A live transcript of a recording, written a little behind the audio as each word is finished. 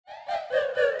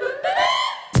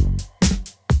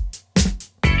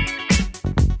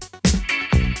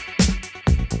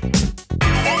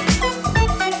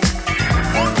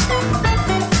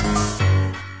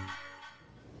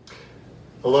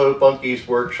Bunky's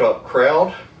Workshop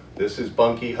crowd. This is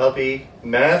Bunky hubby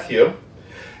Matthew,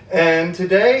 and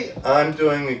today I'm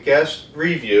doing a guest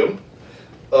review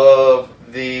of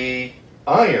the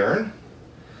iron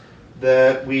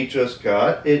that we just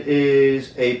got. It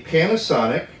is a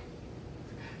Panasonic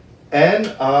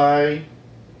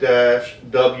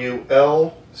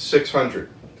NI-WL600.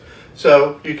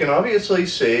 So you can obviously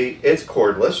see it's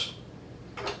cordless.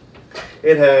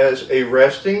 It has a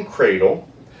resting cradle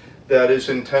that is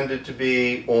intended to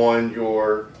be on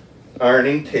your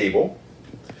ironing table.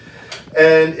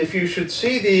 And if you should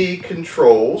see the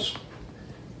controls,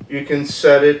 you can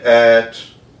set it at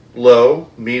low,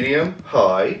 medium,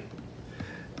 high,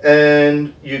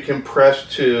 and you can press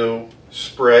to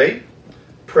spray,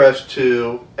 press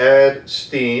to add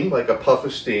steam, like a puff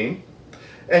of steam,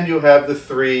 and you have the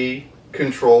three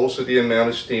controls of the amount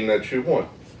of steam that you want.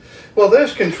 Well,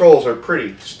 those controls are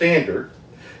pretty standard,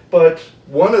 but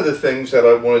one of the things that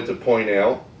I wanted to point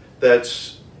out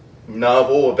that's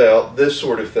novel about this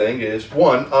sort of thing is,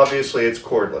 one, obviously it's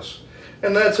cordless.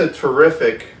 And that's a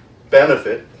terrific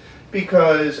benefit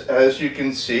because, as you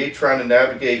can see, trying to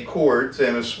navigate cords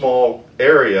in a small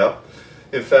area,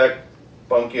 in fact,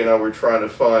 Bunky and I were trying to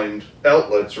find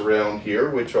outlets around here,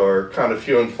 which are kind of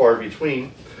few and far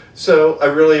between. So I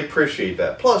really appreciate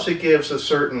that. Plus, it gives a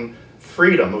certain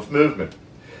freedom of movement,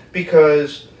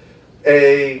 because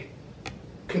a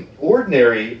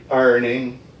ordinary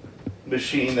ironing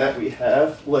machine that we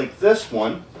have, like this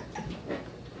one,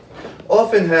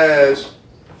 often has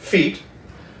feet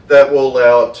that will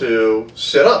allow it to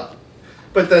sit up.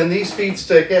 But then these feet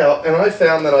stick out, and I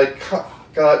found that I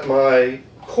got my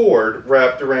cord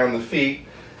wrapped around the feet,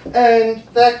 and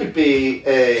that could be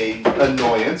an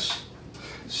annoyance.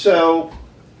 So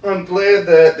I'm glad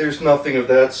that there's nothing of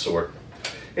that sort.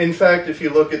 In fact, if you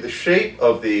look at the shape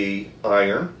of the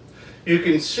iron, you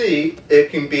can see it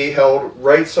can be held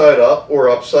right side up or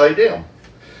upside down.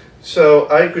 So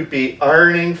I could be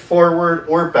ironing forward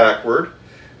or backward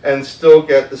and still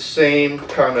get the same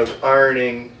kind of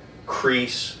ironing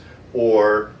crease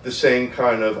or the same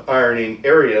kind of ironing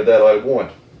area that I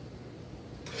want.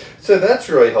 So that's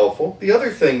really helpful. The other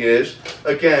thing is,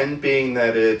 again, being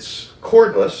that it's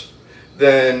cordless,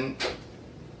 then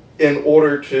in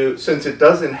order to, since it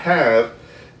doesn't have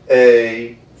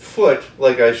a foot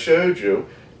like I showed you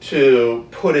to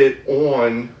put it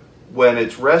on when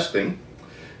it's resting,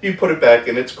 you put it back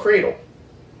in its cradle.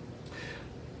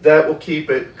 That will keep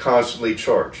it constantly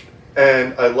charged,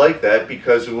 and I like that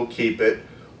because it will keep it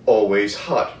always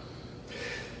hot.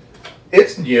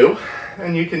 It's new,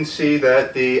 and you can see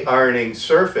that the ironing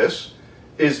surface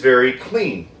is very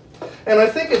clean, and I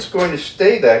think it's going to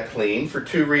stay that clean for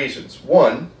two reasons.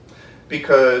 One,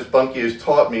 because Bunky has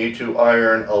taught me to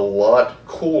iron a lot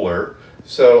cooler,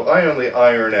 so I only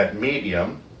iron at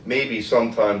medium, maybe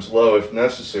sometimes low if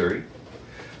necessary.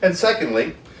 And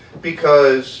secondly,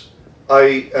 because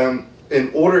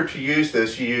in order to use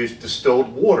this, you use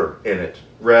distilled water in it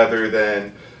rather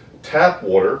than tap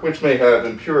water, which may have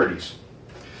impurities.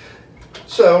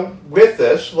 So with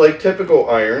this, like typical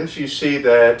irons, you see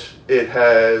that it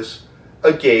has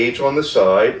a gauge on the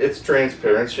side. It's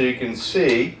transparent so you can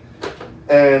see,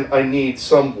 and I need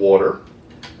some water,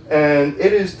 and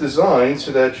it is designed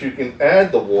so that you can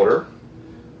add the water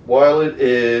while it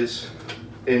is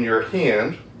in your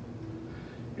hand.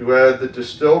 You add the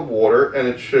distilled water and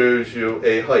it shows you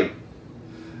a height.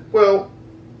 Well,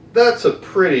 that's a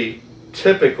pretty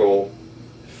typical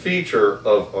feature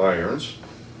of irons,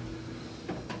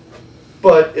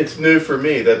 but it's new for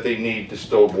me that they need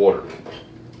distilled water.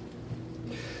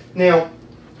 Now,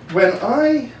 when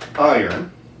I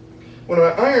iron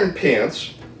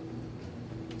pants,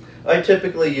 I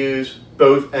typically use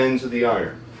both ends of the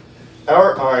iron.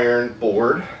 Our iron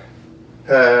board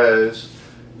has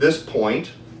this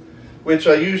point, which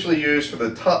I usually use for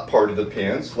the top part of the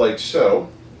pants, like so.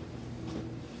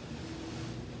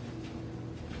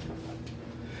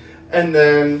 And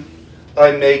then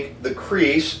I make the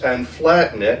crease and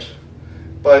flatten it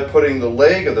by putting the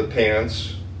leg of the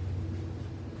pants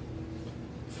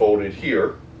folded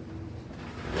here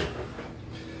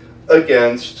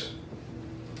against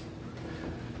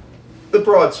the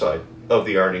broad side of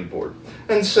the ironing board.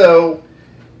 And so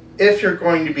if you're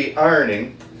going to be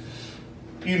ironing,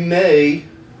 you may,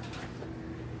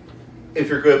 if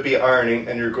you're going to be ironing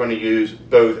and you're going to use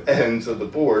both ends of the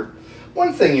board,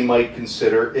 one thing you might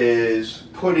consider is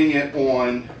putting it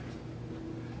on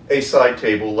a side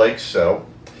table like so,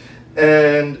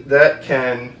 and that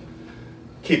can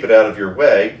keep it out of your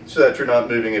way so that you're not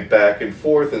moving it back and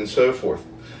forth and so forth.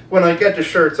 When I get to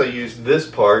shirts, I use this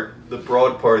part, the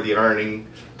broad part of the ironing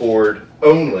board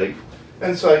only,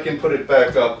 and so I can put it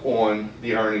back up on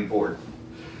the ironing board.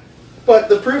 But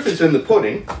the proof is in the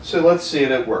pudding, so let's see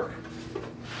it at work.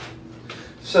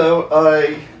 So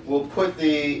I will put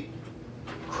the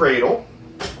cradle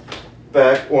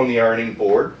back on the ironing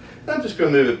board. I'm just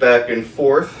going to move it back and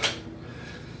forth.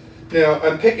 Now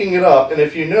I'm picking it up, and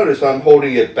if you notice I'm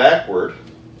holding it backward,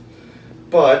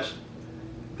 but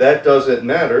that doesn't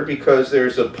matter because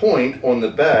there's a point on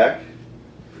the back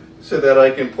so that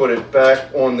I can put it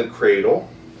back on the cradle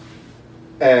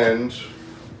and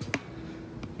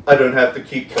I don't have to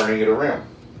keep turning it around.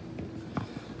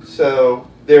 So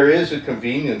there is a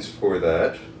convenience for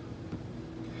that.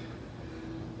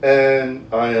 And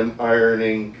I am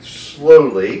ironing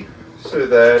slowly so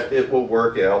that it will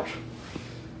work out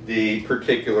the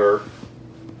particular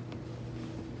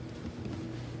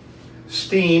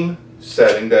steam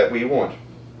setting that we want.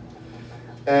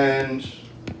 And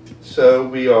so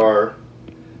we are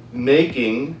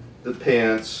making the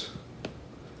pants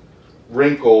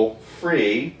wrinkle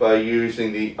free by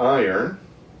using the iron.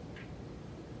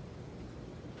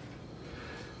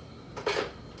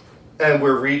 And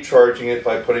we're recharging it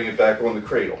by putting it back on the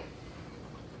cradle.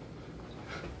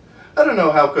 I don't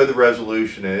know how good the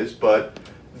resolution is, but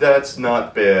that's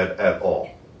not bad at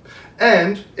all.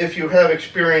 And if you have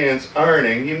experience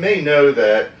ironing, you may know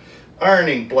that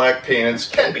ironing black pants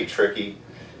can be tricky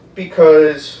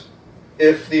because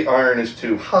if the iron is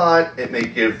too hot, it may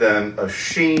give them a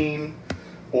sheen,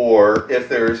 or if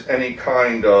there's any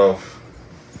kind of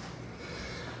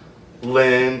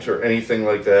lint or anything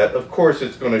like that, of course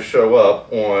it's going to show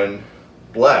up on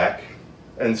black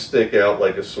and stick out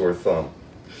like a sore thumb.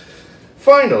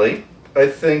 Finally, I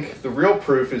think the real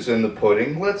proof is in the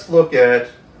pudding. Let's look at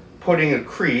putting a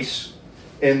crease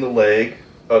in the leg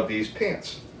of these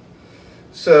pants.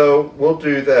 So we'll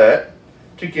do that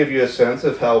to give you a sense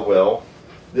of how well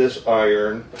this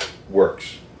iron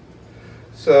works.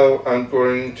 So I'm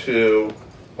going to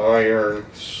iron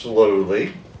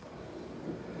slowly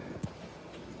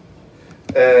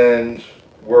and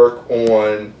work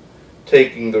on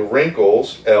taking the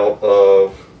wrinkles out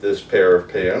of this pair of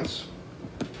pants.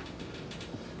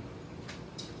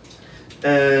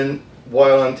 And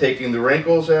while I'm taking the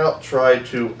wrinkles out, try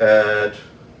to add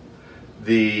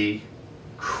the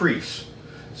crease.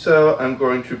 So I'm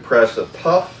going to press a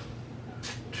puff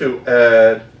to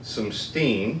add some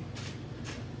steam.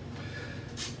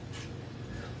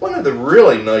 One of the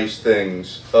really nice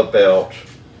things about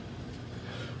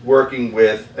working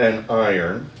with an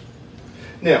iron,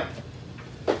 now,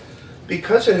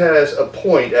 because it has a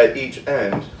point at each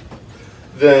end,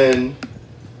 then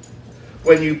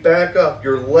when you back up,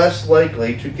 you're less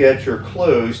likely to get your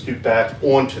clothes to back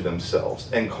onto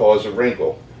themselves and cause a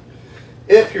wrinkle.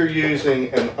 If you're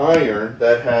using an iron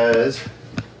that has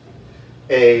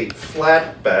a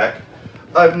flat back,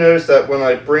 I've noticed that when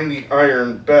I bring the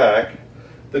iron back,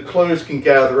 the clothes can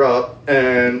gather up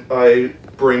and I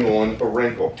bring on a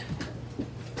wrinkle.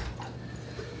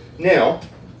 Now,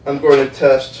 I'm going to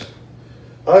test.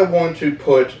 I want to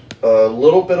put a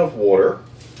little bit of water,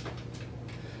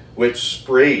 which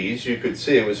sprays. You could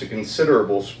see it was a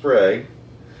considerable spray,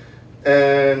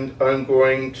 and I'm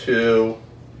going to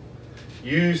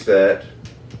use that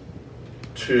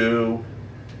to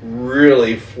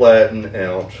really flatten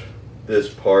out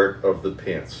this part of the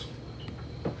pants.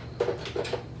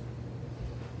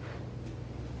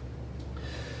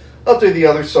 I'll do the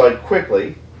other side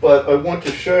quickly, but I want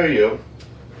to show you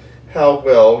how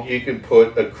well you can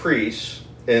put a crease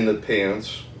in the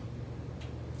pants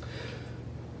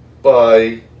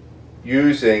by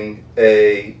using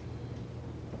a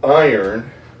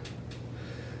iron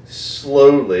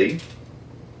slowly,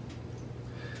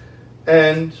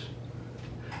 and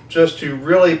just to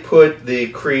really put the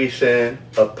crease in,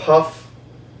 a puff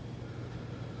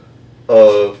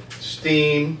of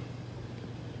steam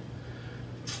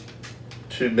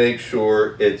to make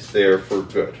sure it's there for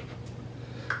good.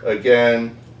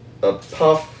 Again, a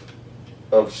puff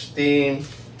of steam,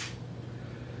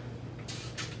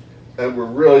 and we're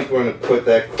really going to put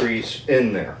that crease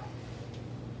in there.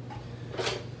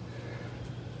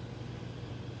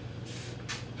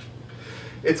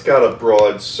 It's got a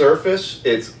broad surface,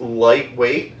 it's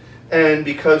lightweight, and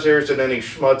because there isn't any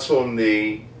schmutz on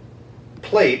the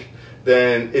plate,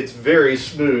 then it's very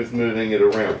smooth moving it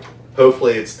around.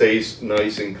 Hopefully it stays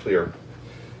nice and clear.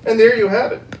 And there you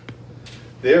have it.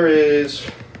 There is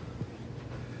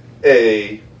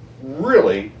a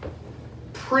really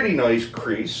pretty nice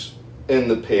crease in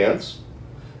the pants,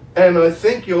 and I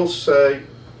think you'll say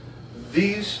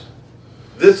this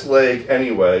leg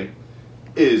anyway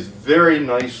is very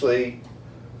nicely,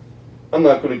 I'm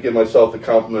not going to give myself the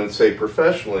compliment and say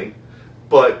professionally,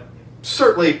 but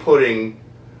certainly putting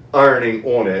ironing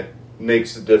on it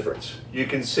makes the difference. You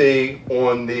can see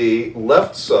on the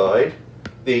left side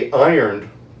the ironed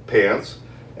pants,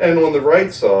 and on the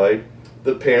right side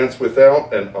the pants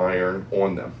without an iron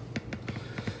on them.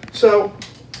 So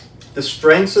the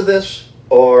strengths of this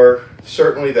are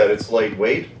certainly that it's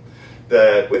lightweight,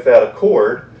 that without a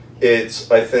cord it's,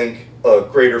 I think, a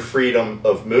greater freedom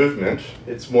of movement.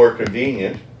 It's more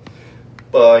convenient.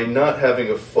 By not having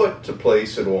a foot to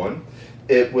place it on,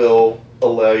 it will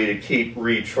allow you to keep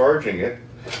recharging it.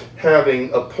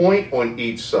 Having a point on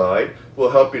each side will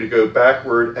help you to go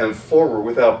backward and forward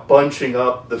without bunching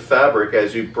up the fabric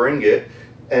as you bring it.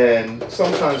 And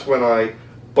sometimes when I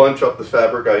bunch up the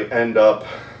fabric, I end up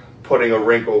putting a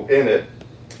wrinkle in it.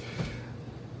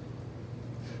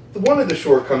 One of the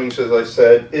shortcomings, as I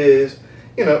said, is,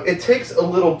 it takes a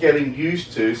little getting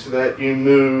used to so that you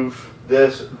move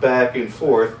this back and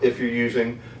forth if you're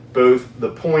using both the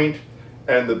point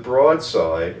and the broad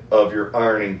side of your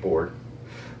ironing board.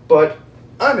 But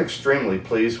I'm extremely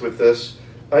pleased with this.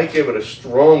 I give it a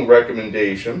strong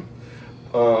recommendation.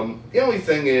 The only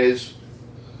thing is,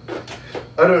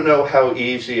 I don't know how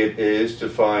easy it is to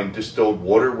find distilled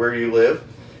water where you live.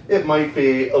 It might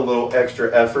be a little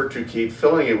extra effort to keep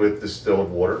filling it with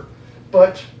distilled water,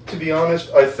 but to be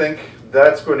honest, I think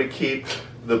that's going to keep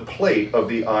the plate of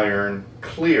the iron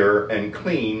clear and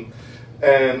clean,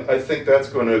 and I think that's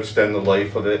going to extend the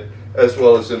life of it as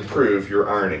well as improve your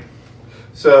ironing.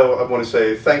 So I want to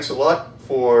say thanks a lot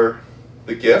for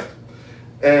the gift,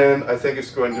 and I think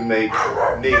it's going to make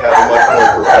me have a much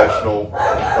more professional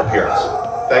appearance.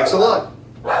 Thanks a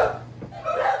lot.